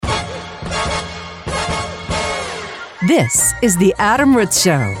This is The Adam Ritz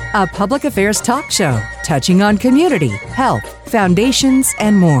Show, a public affairs talk show touching on community, health, foundations,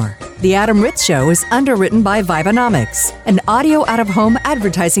 and more. The Adam Ritz Show is underwritten by Vibenomics, an audio out-of-home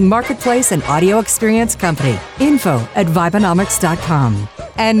advertising marketplace and audio experience company. Info@Vibenomics.com.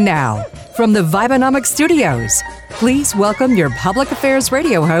 And now, from the Vibenomics studios, please welcome your public affairs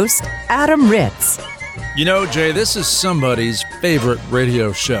radio host, Adam Ritz. You know, Jay, this is somebody's favorite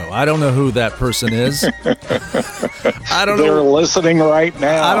radio show. I don't know who that person is. I don't know. They're listening right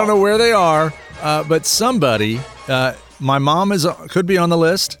now. I don't know where they are, but somebody, my mom could be on the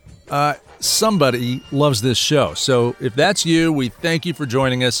list. Somebody loves this show. So if that's you, we thank you for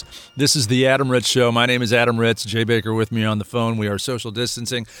joining us. This is the Adam Ritz Show. My name is Adam Ritz. Jay Baker with me on the phone. We are social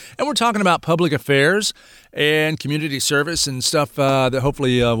distancing, and we're talking about public affairs and community service and stuff that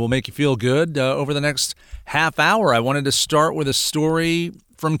hopefully will make you feel good over the next half hour. I wanted to start with a story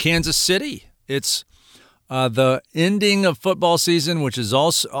from Kansas City. It's the ending of football season, which is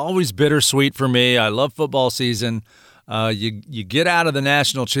also always bittersweet for me. I love football season. You get out of the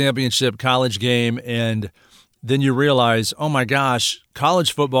national championship college game, and then you realize, oh my gosh,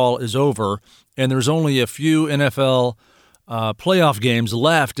 college football is over, and there's only a few NFL playoff games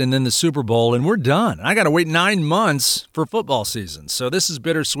left, and then the Super Bowl, and we're done. I got to wait 9 months for football season. So this is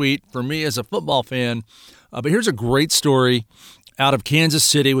bittersweet for me as a football fan. But here's a great story out of Kansas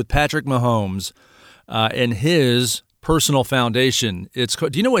City with Patrick Mahomes and his personal foundation. Do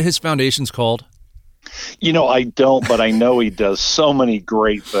you know what his foundation's called? You know, I don't, but I know he does so many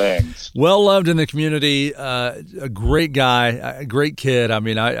great things. Well loved in the community, a great guy, a great kid. I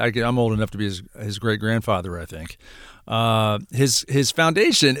mean, I'm old enough to be his great-grandfather, I think. His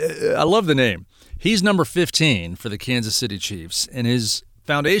foundation, I love the name. He's number 15 for the Kansas City Chiefs, and his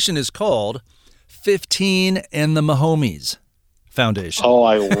foundation is called 15 and the Mahomies Foundation. Oh,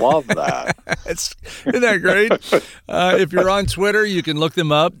 I love that. Isn't that great? If you're on Twitter, you can look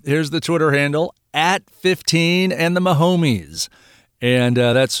them up. Here's the Twitter handle, @15 and the Mahomies. And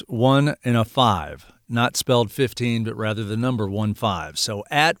that's 1 and a 5. Not spelled 15, but rather the number 15. So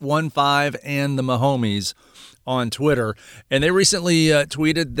 @15 and the Mahomies on Twitter. And they recently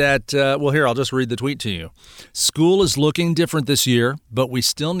tweeted that, here, I'll just read the tweet to you. School is looking different this year, but we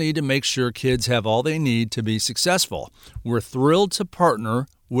still need to make sure kids have all they need to be successful. We're thrilled to partner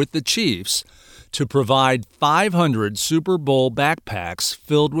with the Chiefs to provide 500 Super Bowl backpacks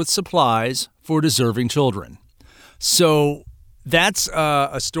filled with supplies for deserving children. So that's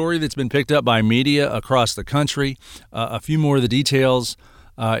a story that's been picked up by media across the country. A few more of the details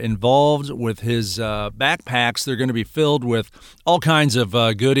involved with his backpacks. They're going to be filled with all kinds of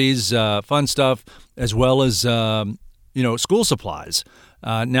goodies, fun stuff, as well as school supplies.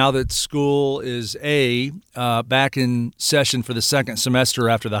 Now that school is back in session for the second semester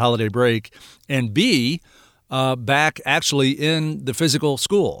after the holiday break, and B, back actually in the physical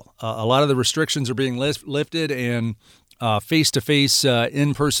school. A lot of the restrictions are being lifted, and face-to-face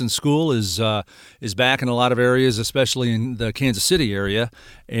in-person school is back in a lot of areas, especially in the Kansas City area.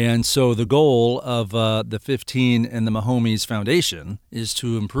 And so the goal of the 15 and the Mahomies Foundation is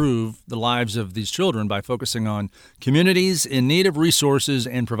to improve the lives of these children by focusing on communities in need of resources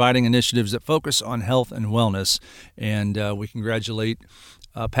and providing initiatives that focus on health and wellness. And we congratulate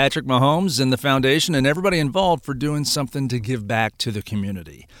Patrick Mahomes and the foundation and everybody involved for doing something to give back to the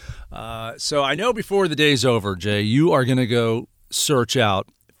community. So I know before the day's over, Jay, you are going to go search out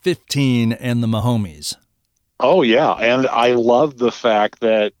 15 and the Mahomies. Oh, yeah. And I love the fact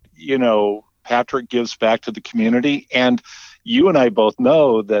that, Patrick gives back to the community. And you and I both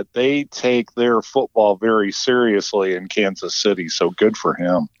know that they take their football very seriously in Kansas City. So good for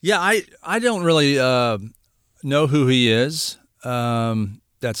him. Yeah, I don't really know who he is.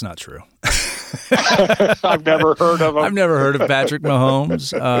 That's not true. I've never heard of him. I've never heard of Patrick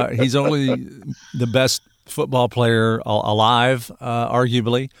Mahomes. He's only the best football player alive,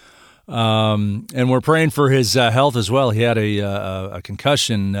 arguably. And we're praying for his health as well. He had a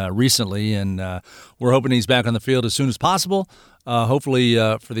concussion recently, and we're hoping he's back on the field as soon as possible, hopefully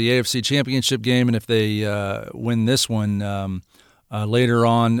for the AFC Championship game. And if they win this one later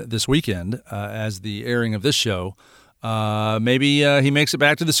on this weekend as the airing of this show, maybe he makes it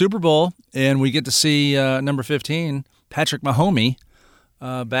back to the Super Bowl, and we get to see number 15, Patrick Mahomes,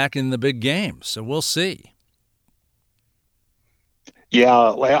 back in the big game. So we'll see.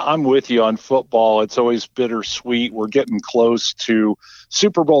 Yeah, I'm with you on football. It's always bittersweet. We're getting close to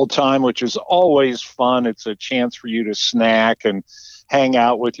Super Bowl time, which is always fun. It's a chance for you to snack and hang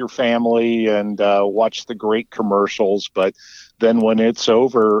out with your family and watch the great commercials. But then when it's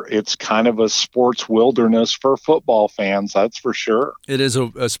over, it's kind of a sports wilderness for football fans. That's for sure. It is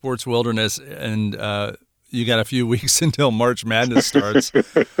a sports wilderness. And, you got a few weeks until March Madness starts,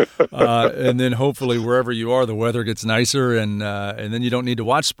 and then hopefully wherever you are, the weather gets nicer, and then you don't need to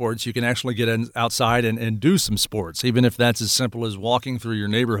watch sports. You can actually get outside and do some sports, even if that's as simple as walking through your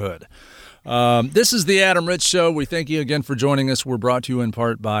neighborhood. This is the Adam Ritz Show. We thank you again for joining us. We're brought to you in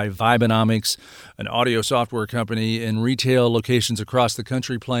part by Vibenomics, an audio software company in retail locations across the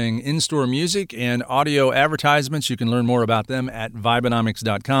country playing in-store music and audio advertisements. You can learn more about them at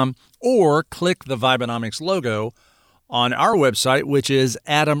Vibenomics.com or click the Vibenomics logo on our website, which is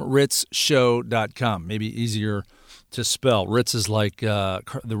AdamRitzShow.com. Maybe easier to spell. Ritz is like the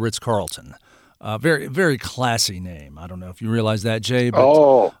Ritz-Carlton. Very, very classy name. I don't know if you realize that, Jay,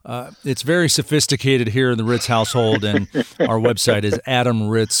 but it's very sophisticated here in the Ritz household, and our website is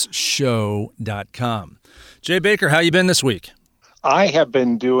AdamRitzShow.com. Jay Baker, how you been this week? I have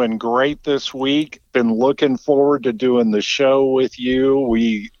been doing great this week. Been looking forward to doing the show with you.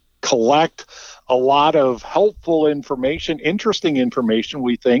 We collect a lot of helpful information, interesting information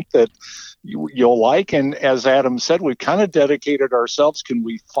we think that you'll like. And as Adam said, we've kind of dedicated ourselves. Can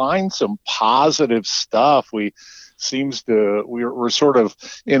we find some positive stuff? We're sort of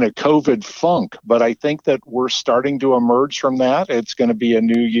in a COVID funk, but I think that we're starting to emerge from that. It's going to be a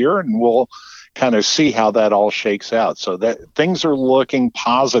new year, and we'll kind of see how that all shakes out. So that things are looking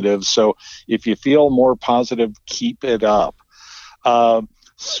positive. So if you feel more positive, keep it up.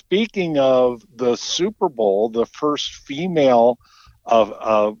 Speaking of the Super Bowl, the first female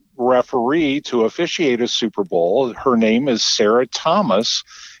referee to officiate a Super Bowl, her name is Sarah Thomas,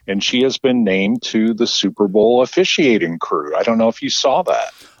 and she has been named to the Super Bowl officiating crew. I don't know if you saw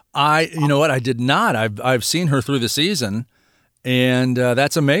that. You know what? I did not. I've seen her through the season, and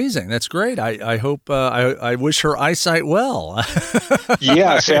that's amazing. That's great. I hope. I wish her eyesight well.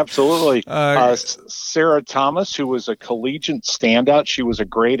 Yes, absolutely. Sarah Thomas, who was a collegiate standout, she was a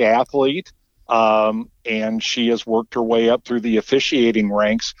great athlete. And she has worked her way up through the officiating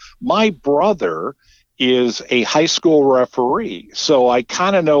ranks. My brother is a high school referee, so I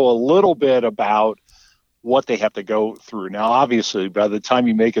kind of know a little bit about what they have to go through. Now, obviously, by the time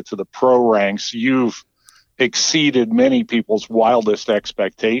you make it to the pro ranks, you've exceeded many people's wildest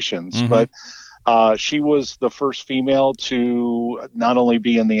expectations. Mm-hmm. But she was the first female to not only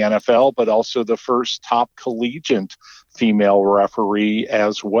be in the NFL, but also the first top collegiate female referee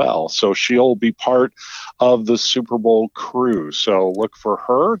as well. So she'll be part of the Super Bowl crew. So look for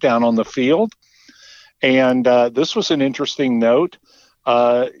her down on the field. And this was an interesting note.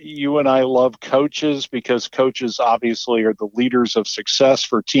 You and I love coaches because coaches obviously are the leaders of success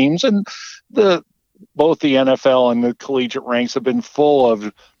for teams. And both the NFL and the collegiate ranks have been full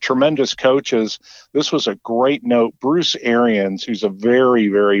of tremendous coaches. This was a great note. Bruce Arians, who's a very,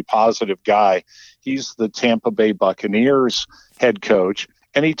 very positive guy, he's the Tampa Bay Buccaneers head coach,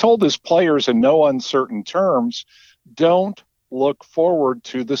 and he told his players in no uncertain terms, don't look forward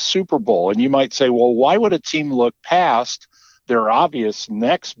to the Super Bowl. And you might say, well, why would a team look past their obvious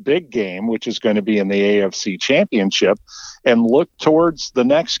next big game, which is going to be in the AFC Championship, and look towards the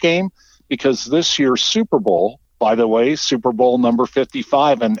next game? Because this year's Super Bowl, by the way, Super Bowl number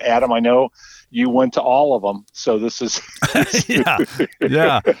 55, and Adam, I know you went to all of them, so this is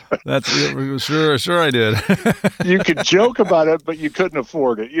yeah, that's sure I did. You could joke about it, but you couldn't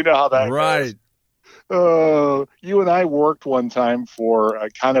afford it. You know how that right. goes. You and I worked one time for a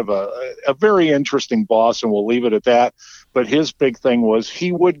kind of a very interesting boss, and we'll leave it at that. But his big thing was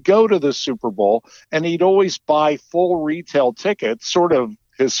he would go to the Super Bowl, and he'd always buy full retail tickets, sort of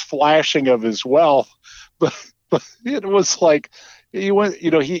his flashing of his wealth, but it was like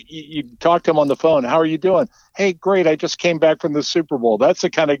you talked to him on the phone. How are you doing? Hey, great. I just came back from the Super Bowl. That's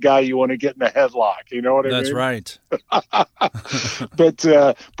the kind of guy you want to get in a headlock. You know what I mean? That's right. But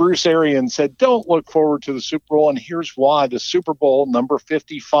Bruce Arians said, don't look forward to the Super Bowl. And here's why. The Super Bowl number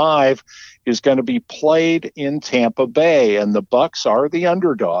 55 is going to be played in Tampa Bay, and the Bucs are the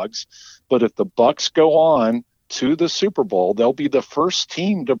underdogs. But if the Bucs go on to the Super Bowl, they'll be the first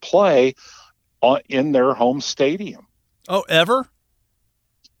team to play in their home stadium. Oh, ever?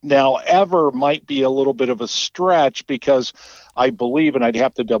 Now, ever might be a little bit of a stretch because I believe, and I'd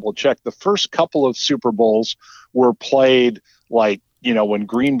have to double check, the first couple of Super Bowls were played when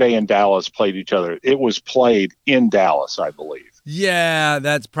Green Bay and Dallas played each other. It was played in Dallas, I believe. Yeah,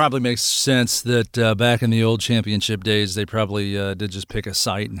 that probably makes sense that back in the old championship days, they probably did just pick a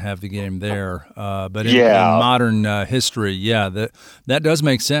site and have the game there. But in modern history, that does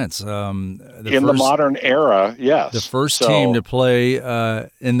make sense. The modern era, yes. The first team to play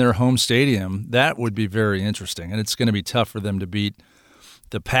in their home stadium, that would be very interesting. And it's going to be tough for them to beat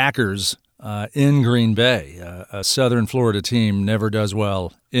the Packers in Green Bay. A Southern Florida team never does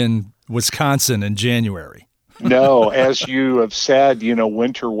well in Wisconsin in January. No, as you have said,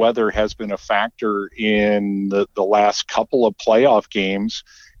 winter weather has been a factor in the last couple of playoff games,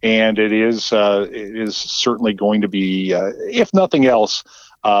 and it is certainly going to be, if nothing else,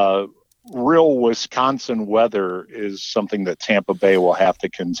 real Wisconsin weather is something that Tampa Bay will have to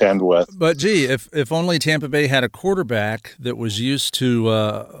contend with. But gee, if only Tampa Bay had a quarterback that was used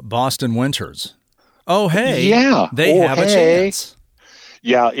to Boston winters. Oh, hey, yeah, they have a chance.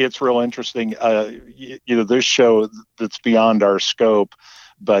 Yeah, it's real interesting. This show that's beyond our scope,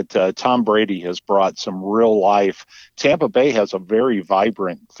 but Tom Brady has brought some real life. Tampa Bay has a very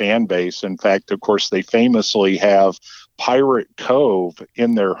vibrant fan base. In fact, of course, they famously have Pirate Cove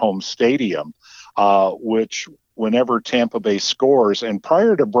in their home stadium, which whenever Tampa Bay scores, and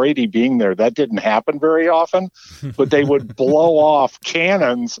prior to Brady being there, that didn't happen very often, but they would blow off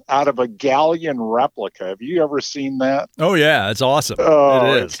cannons out of a galleon replica. Have you ever seen that? Oh, yeah. It's awesome.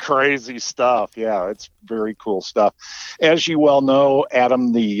 Oh, it is. It's crazy stuff. Yeah, it's very cool stuff. As you well know,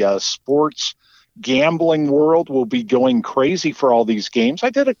 Adam, the sports gambling world will be going crazy for all these games. I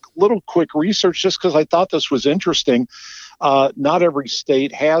did a little quick research just because I thought this was interesting. Not every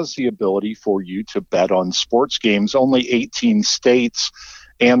state has the ability for you to bet on sports games, only 18 states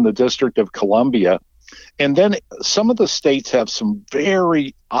and the District of Columbia. And then some of the states have some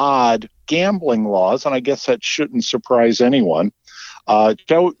very odd gambling laws, and I guess that shouldn't surprise anyone.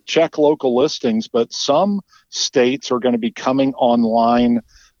 Check local listings, but some states are going to be coming online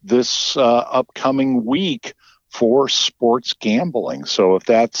this upcoming week for sports gambling. So if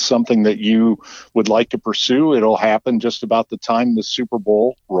that's something that you would like to pursue, it'll happen just about the time the Super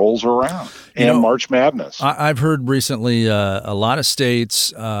Bowl rolls around and March Madness. I've heard recently a lot of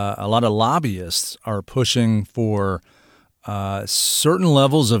states, a lot of lobbyists are pushing for certain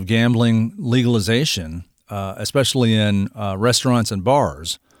levels of gambling legalization, especially in restaurants and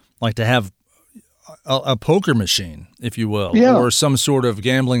bars, like to have a poker machine, if you will, or some sort of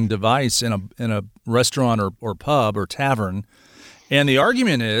gambling device in a restaurant or pub or tavern. And the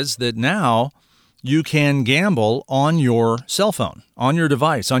argument is that now you can gamble on your cell phone, on your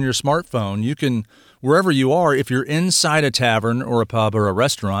device, on your smartphone. You can, wherever you are, if you're inside a tavern or a pub or a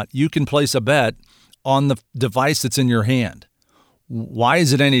restaurant, you can place a bet on the device that's in your hand. Why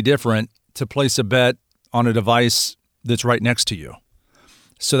is it any different to place a bet on a device that's right next to you?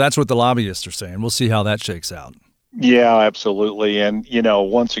 So that's what the lobbyists are saying. We'll see how that shakes out. Yeah, absolutely. And,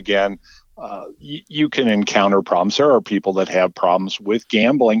 once again, you can encounter problems. There are people that have problems with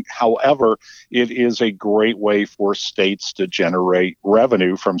gambling. However, it is a great way for states to generate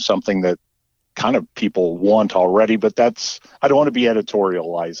revenue from something that kind of people want already, but I don't want to be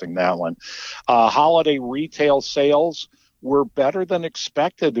editorializing that one. Holiday retail sales were better than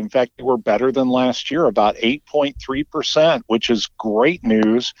expected. In fact, they were better than last year, about 8.3%, which is great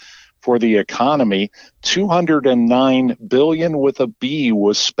news for the economy. $209 billion with a B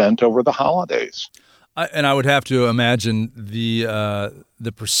was spent over the holidays. And I would have to imagine the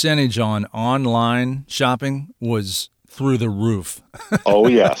percentage on online shopping was through the roof. Oh,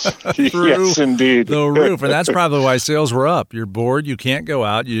 yes. Yes, indeed. The roof. And that's probably why sales were up. You're bored. You can't go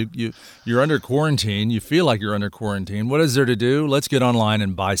out. You're under quarantine. You feel like you're under quarantine. What is there to do? Let's get online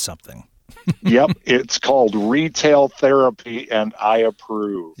and buy something. Yep. It's called retail therapy, and I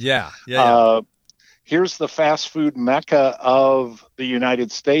approve. Yeah. Here's the fast food mecca of the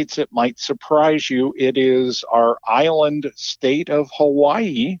United States. It might surprise you. It is our island state of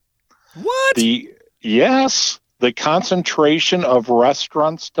Hawaii. What? Yes. The concentration of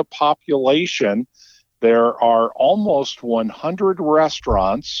restaurants to population, there are almost 100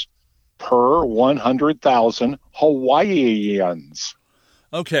 restaurants per 100,000 Hawaiians.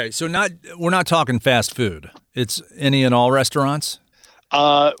 Okay, so we're not talking fast food. It's any and all restaurants?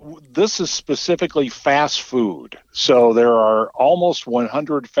 This is specifically fast food. So there are almost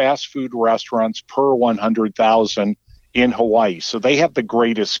 100 fast food restaurants per 100,000 in Hawaii. So they have the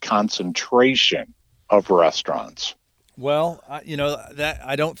greatest concentration of restaurants. Well, that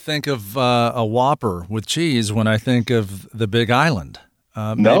I don't think of a Whopper with cheese when I think of the Big Island.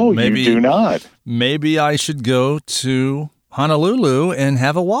 No, you do not. Maybe I should go to Honolulu and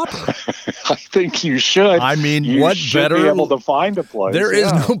have a Whopper. I think you should. I mean, you what should better? Be able to find a place. There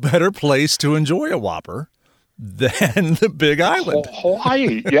is no better place to enjoy a Whopper than the Big Island.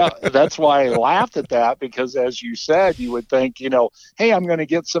 Hawaii. Yeah, that's why I laughed at that, because as you said, you would think, hey, I'm going to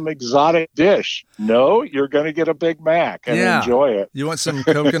get some exotic dish. No, you're going to get a Big Mac and enjoy it. You want some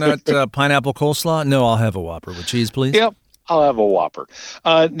coconut pineapple coleslaw? No, I'll have a Whopper with cheese, please. Yep. I'll have a Whopper.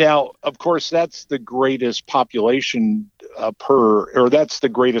 Now, of course, that's the greatest population that's the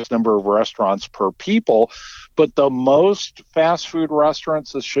greatest number of restaurants per people. But the most fast food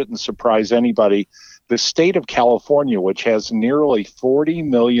restaurants, this shouldn't surprise anybody, the state of California, which has nearly 40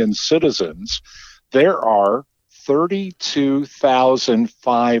 million citizens, there are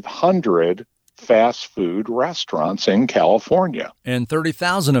 32,500 fast food restaurants in California. And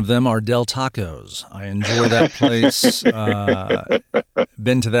 30,000 of them are Del Tacos. I enjoy that place.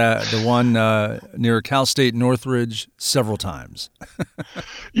 Been to the one near Cal State Northridge several times.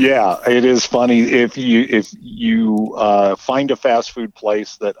 Yeah, it is funny. If you find a fast food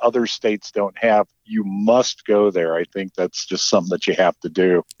place that other states don't have, you must go there. I think that's just something that you have to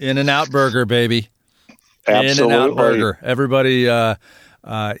do. In-N-Out Burger, baby. Absolutely. In-N-Out Burger. Everybody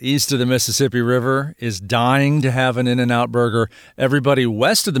east of the Mississippi River is dying to have an In-N-Out Burger. Everybody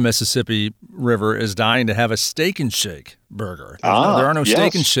west of the Mississippi River is dying to have a Steak and Shake burger. There are no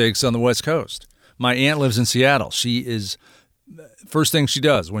Steak and Shakes on the West Coast. My aunt lives in Seattle. First thing she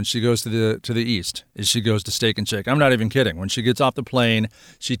does when she goes to the east is she goes to Steak and Shake. I'm not even kidding. When she gets off the plane,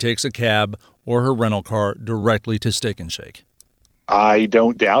 she takes a cab or her rental car directly to Steak and Shake. I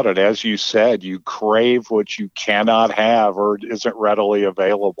don't doubt it. As you said, you crave what you cannot have or isn't readily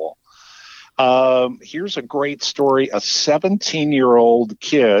available. Here's a great story. A 17-year-old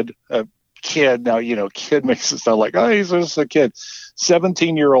kid, now, kid makes it sound like, oh, he's just a kid.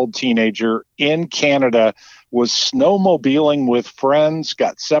 17-year-old teenager in Canada was snowmobiling with friends,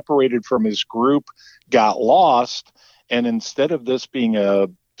 got separated from his group, got lost. And instead of this being a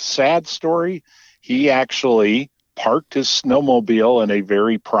sad story, he actually parked his snowmobile in a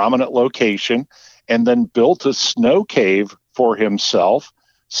very prominent location and then built a snow cave for himself,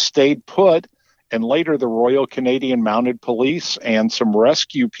 stayed put, and later the Royal Canadian Mounted Police and some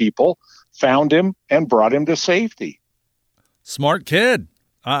rescue people found him and brought him to safety. Smart kid.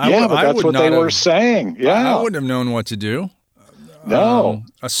 That's what they were saying. Yeah, I wouldn't have known what to do. No.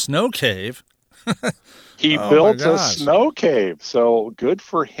 A snow cave. He built a snow cave, so good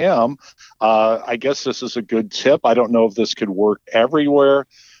for him. I guess this is a good tip. I don't know if this could work everywhere,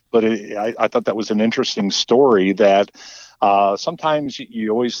 but I thought that was an interesting story that sometimes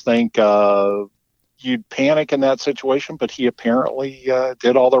you always think you'd panic in that situation, but he apparently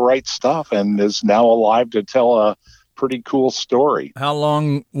did all the right stuff and is now alive to tell a pretty cool story. How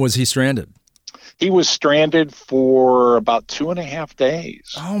long was he stranded? He was stranded for about 2.5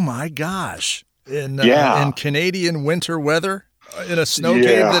 days. Oh, my gosh. In Canadian winter weather in a snow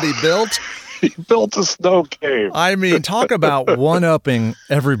cave that he built? He built a snow cave. I mean, talk about one-upping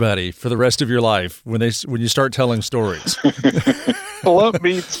everybody for the rest of your life when you start telling stories. Let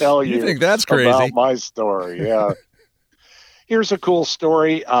me tell you, think that's crazy about my story. Yeah. Here's a cool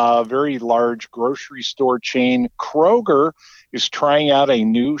story. A very large grocery store chain, Kroger, is trying out a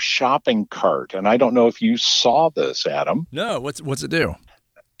new shopping cart. And I don't know if you saw this, Adam. No, what's it do?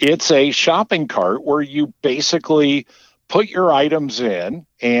 It's a shopping cart where you basically put your items in,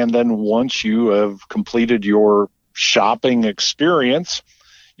 and then once you have completed your shopping experience,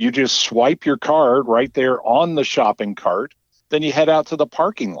 you just swipe your card right there on the shopping cart. Then you head out to the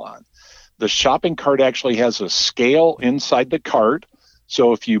parking lot. The shopping cart actually has a scale inside the cart.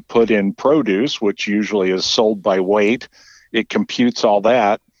 So if you put in produce, which usually is sold by weight, it computes all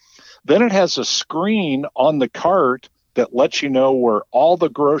that. Then it has a screen on the cart that lets you know where all the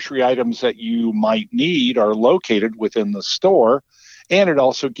grocery items that you might need are located within the store. And it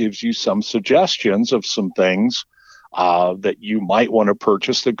also gives you some suggestions of some things that you might want to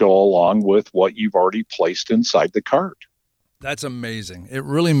purchase to go along with what you've already placed inside the cart. That's amazing. It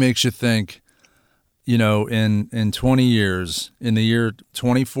really makes you think, in 20 years, in the year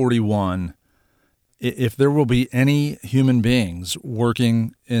 2041, if there will be any human beings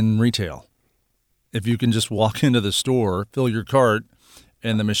working in retail. If you can just walk into the store, fill your cart,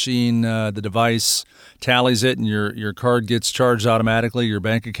 and the machine, the device tallies it, and your card gets charged automatically, your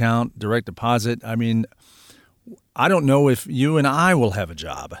bank account, direct deposit. I mean, I don't know if you and I will have a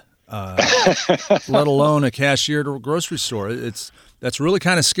job, let alone a cashier at a grocery store. That's really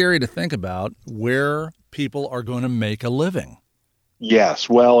kind of scary to think about where people are going to make a living. Yes,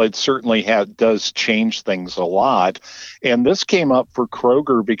 well, it certainly does change things a lot. And this came up for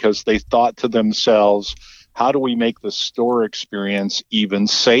Kroger because they thought to themselves, how do we make the store experience even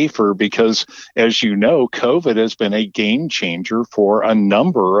safer? Because, as you know, COVID has been a game changer for a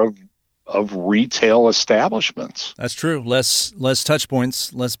number of retail establishments. That's true. Less touch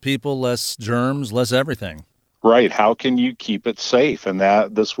points, less people, less germs, less everything. Right. How can you keep it safe? And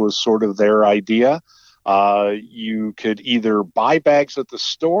this was sort of their idea. You could either buy bags at the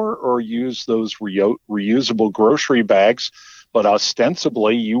store or use those reusable grocery bags, but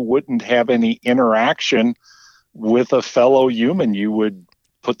ostensibly you wouldn't have any interaction with a fellow human. You would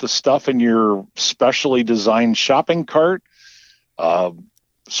put the stuff in your specially designed shopping cart,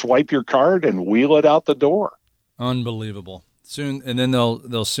 swipe your card, and wheel it out the door. Unbelievable. Soon, and then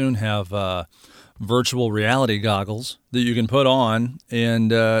they'll soon have virtual reality goggles that you can put on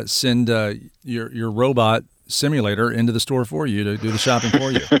and send your robot simulator into the store for you to do the shopping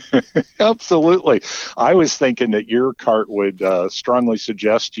for you. Absolutely. I was thinking that your cart would strongly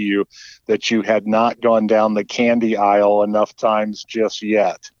suggest to you that you had not gone down the candy aisle enough times just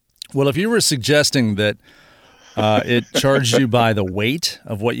yet. Well, if you were suggesting that it charged you by the weight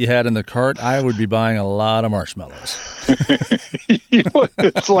of what you had in the cart, I would be buying a lot of marshmallows.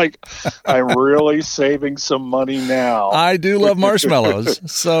 It's like, I'm really saving some money now. I do love marshmallows,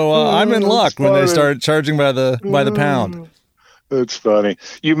 so I'm in luck when they start charging by the pound. It's funny.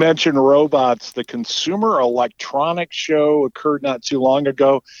 You mentioned robots. The Consumer Electronics Show occurred not too long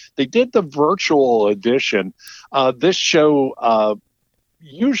ago. They did the virtual edition. This show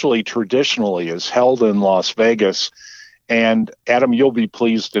usually traditionally is held in Las Vegas. And Adam, you'll be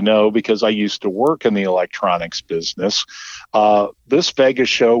pleased to know, because I used to work in the electronics business, this Vegas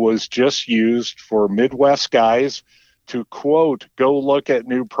show was just used for Midwest guys to, quote, go look at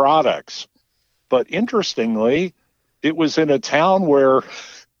new products. But interestingly, it was in a town where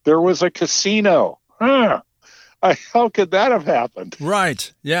there was a casino. How could that have happened?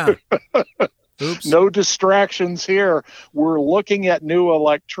 Right. Yeah. Oops. No distractions here. We're looking at new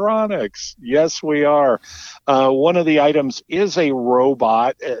electronics. Yes, we are. One of the items is a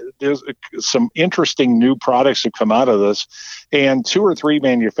robot. There's some interesting new products that come out of this, and 2 or 3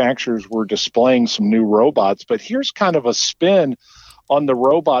 manufacturers were displaying some new robots. But here's kind of a spin on the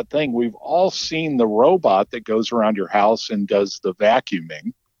robot thing. We've all seen the robot that goes around your house and does the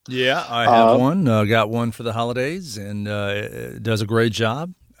vacuuming. Yeah, I have one. Got one for the holidays, and it does a great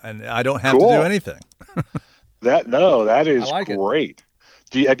job. And I don't have to do anything. That is like great.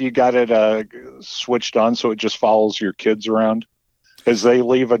 Have you got it switched on so it just follows your kids around as they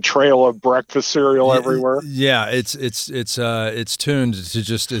leave a trail of breakfast cereal everywhere? Yeah, it's tuned to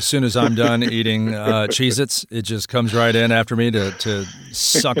just, as soon as I'm done eating Cheez-Its, it just comes right in after me to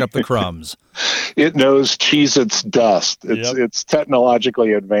suck up the crumbs. It knows Cheez-Its dust. It's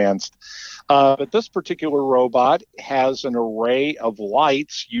technologically advanced. But this particular robot has an array of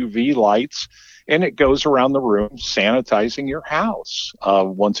lights, UV lights, and it goes around the room sanitizing your house.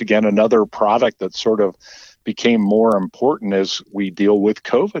 Once again, another product that sort of became more important as we deal with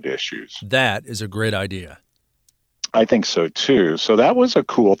COVID issues. That is a great idea. I think so, too. So that was a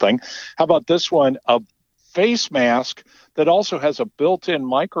cool thing. How about this one? A face mask that also has a built-in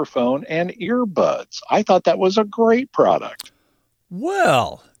microphone and earbuds. I thought that was a great product.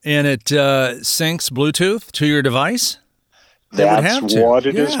 Well, and it syncs Bluetooth to your device? That's what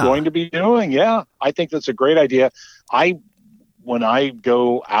it is going to be doing. Yeah, I think that's a great idea. When I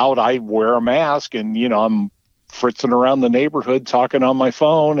go out, I wear a mask, and I'm fritzing around the neighborhood talking on my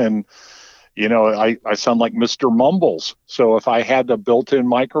phone, and I sound like Mr. Mumbles. So if I had a built-in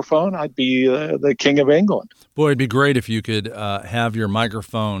microphone, I'd be the king of England. Boy, it'd be great if you could have your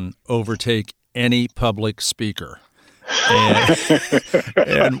microphone overtake any public speaker.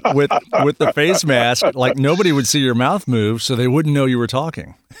 And with the face mask, like, nobody would see your mouth move, so they wouldn't know you were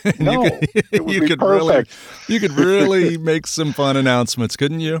talking. No, it would be perfect. You could really make some fun announcements,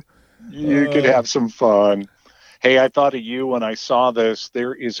 couldn't you? You could have some fun. Hey, I thought of you when I saw this.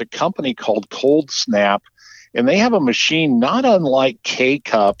 There is a company called Cold Snap, and they have a machine not unlike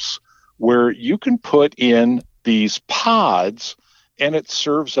K-Cups where you can put in these pods, and it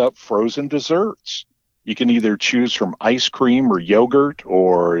serves up frozen desserts. You can either choose from ice cream or yogurt,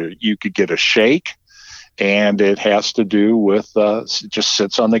 or you could get a shake, and it has to do with it just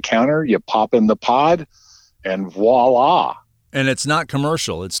sits on the counter. You pop in the pod, and voila. And it's not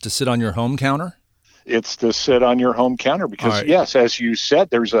commercial. It's to sit on your home counter? It's to sit on your home counter because, right. Yes, as you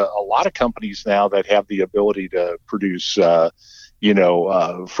said, there's a lot of companies now that have the ability to produce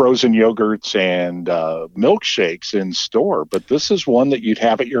frozen yogurts and milkshakes in store, but this is one that you'd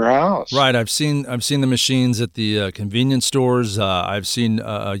have at your house. Right. I've seen the machines at the convenience stores. I've seen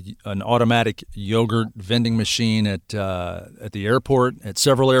an automatic yogurt vending machine at the airport, at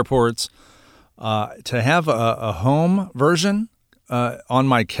several airports. To have a home version on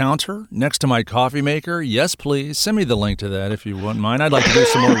my counter next to my coffee maker, yes, please. Send me the link to that if you wouldn't mind. I'd like to do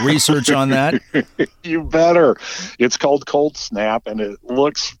some more research on that. You better. It's called Cold Snap, and it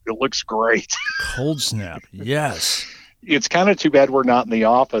looks great. Cold Snap, yes. It's kind of too bad we're not in the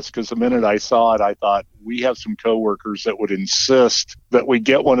office, because the minute I saw it, I thought we have some coworkers that would insist that we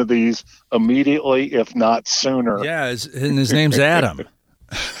get one of these immediately, if not sooner. Yeah, and his name's Adam.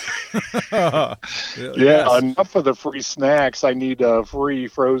 Yeah, Yes. enough of the free snacks. I need free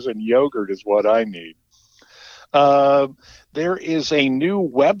frozen yogurt is what I need. There is a new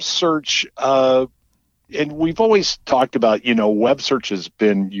web search, and we've always talked about, web search has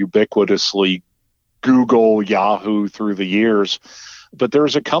been ubiquitously Google, Yahoo through the years. But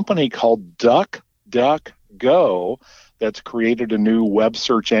there's a company called DuckDuckGo that's created a new web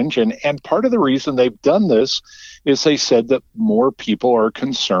search engine. And part of the reason they've done this is they said that more people are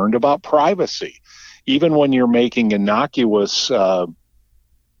concerned about privacy. Even when you're making innocuous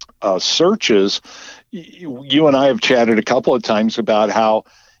searches, you and I have chatted a couple of times about how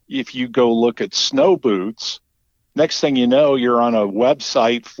if you go look at snow boots, next thing you know, you're on a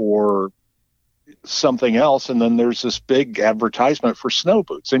website for something else, and then there's this big advertisement for snow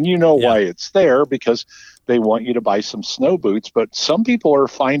boots, and why it's there, because they want you to buy some snow boots. But some people are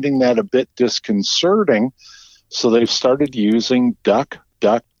finding that a bit disconcerting, so they've started using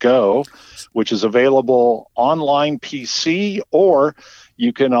DuckDuckGo, which is available online PC, or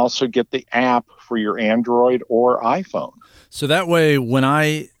you can also get the app for your Android or iPhone. So that way, when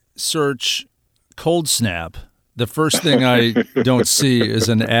I search cold snap, the first thing I don't see is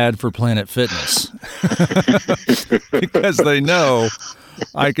an ad for Planet Fitness because they know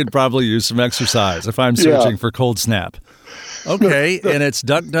I could probably use some exercise if I'm searching for cold snap. Okay, and it's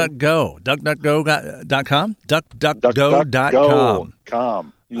DuckDuckGo. DuckDuckGo.com?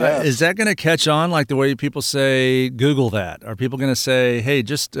 DuckDuckGo.com. Yes. Is that going to catch on like the way people say Google that? Are people going to say, hey,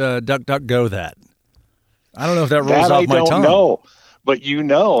 just DuckDuckGo that? I don't know if that rolls off my tongue. I don't know. But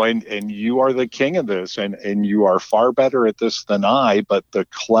and you are the king of this, and you are far better at this than I, but the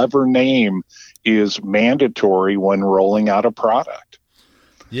clever name is mandatory when rolling out a product.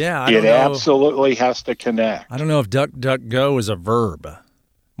 Yeah, it absolutely has to connect. I don't know if DuckDuckGo is a verb.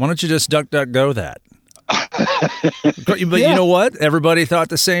 Why don't you just DuckDuckGo that? But you know what? Everybody thought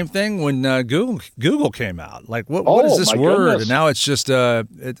the same thing when Google came out. Like, what is this word? Goodness. And now it's just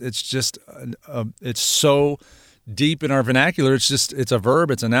it's so deep in our vernacular. It's a verb,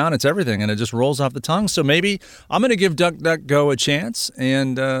 it's a noun, it's everything, and it just rolls off the tongue. So maybe I'm going to give DuckDuckGo a chance,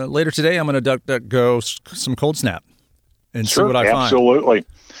 and later today I'm going to DuckDuckGo some cold snap and see what I find. Absolutely.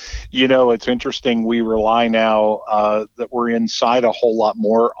 It's interesting. We rely now that we're inside a whole lot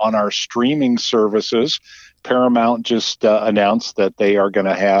more on our streaming services. Paramount just announced that they are going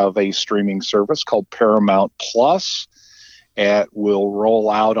to have a streaming service called Paramount Plus. It will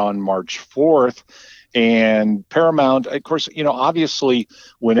roll out on March 4th. And Paramount, of course, obviously,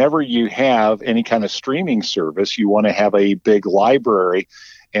 whenever you have any kind of streaming service, you want to have a big library.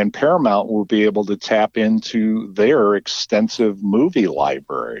 And Paramount will be able to tap into their extensive movie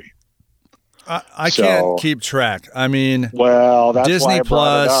library. I can't keep track. I mean, that's Disney why I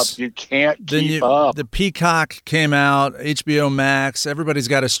brought it Plus. up. You can't keep up. The Peacock came out, HBO Max. Everybody's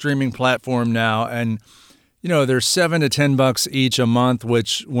got a streaming platform now, and they're $7 to $10 each a month.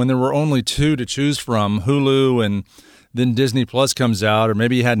 Which, when there were only two to choose from, Hulu and then Disney Plus comes out, or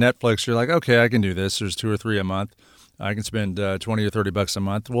maybe you had Netflix. You're like, okay, I can do this. There's 2 or 3 a month. I can spend $20 or $30 a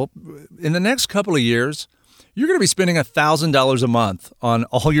month. Well, in the next couple of years, you're going to be spending $1,000 a month on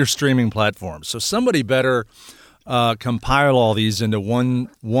all your streaming platforms. So somebody better compile all these into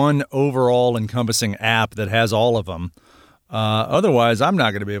one overall encompassing app that has all of them. Otherwise, I'm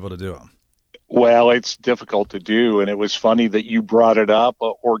not going to be able to do them. Well, it's difficult to do, and it was funny that you brought it up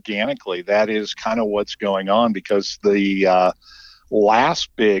organically. That is kind of what's going on, because the last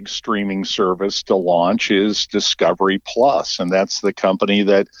big streaming service to launch is Discovery Plus, and that's the company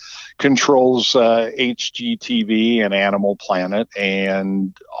that controls HGTV and Animal Planet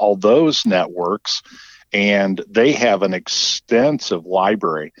and all those networks, and they have an extensive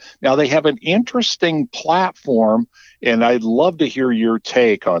library. Now, they have an interesting platform, and I'd love to hear your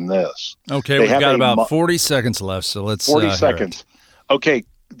take on this. Okay, we've got about 40 seconds left, so let's 40 seconds. Okay,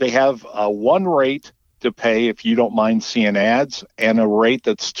 they have one rate to pay if you don't mind seeing ads, and a rate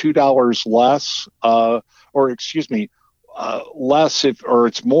that's $2 less, less or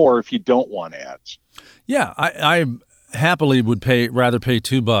it's more if you don't want ads. Yeah, I happily would rather pay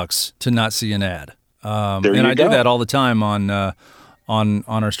 $2 to not see an ad. And I do that all the time on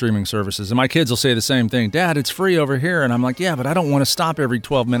our streaming services. And my kids will say the same thing. Dad, it's free over here. And I'm like, yeah, but I don't want to stop every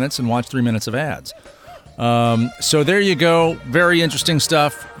 12 minutes and watch 3 minutes of ads. So there you go. Very interesting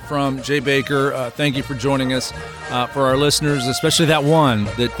stuff from Jay Baker. Thank you for joining us. For our listeners, especially that one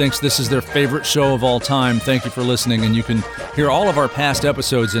that thinks this is their favorite show of all time, thank you for listening. And you can hear all of our past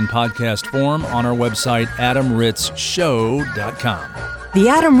episodes in podcast form on our website, adamritzshow.com. The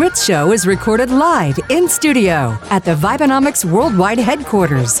Adam Ritz Show is recorded live in studio at the Vibenomics Worldwide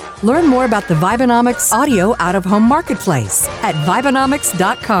Headquarters. Learn more about the Vibenomics Audio Out-of-Home Marketplace at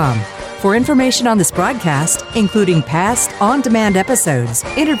Vibenomics.com. For information on this broadcast, including past on-demand episodes,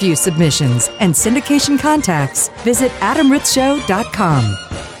 interview submissions, and syndication contacts, visit AdamRitzShow.com.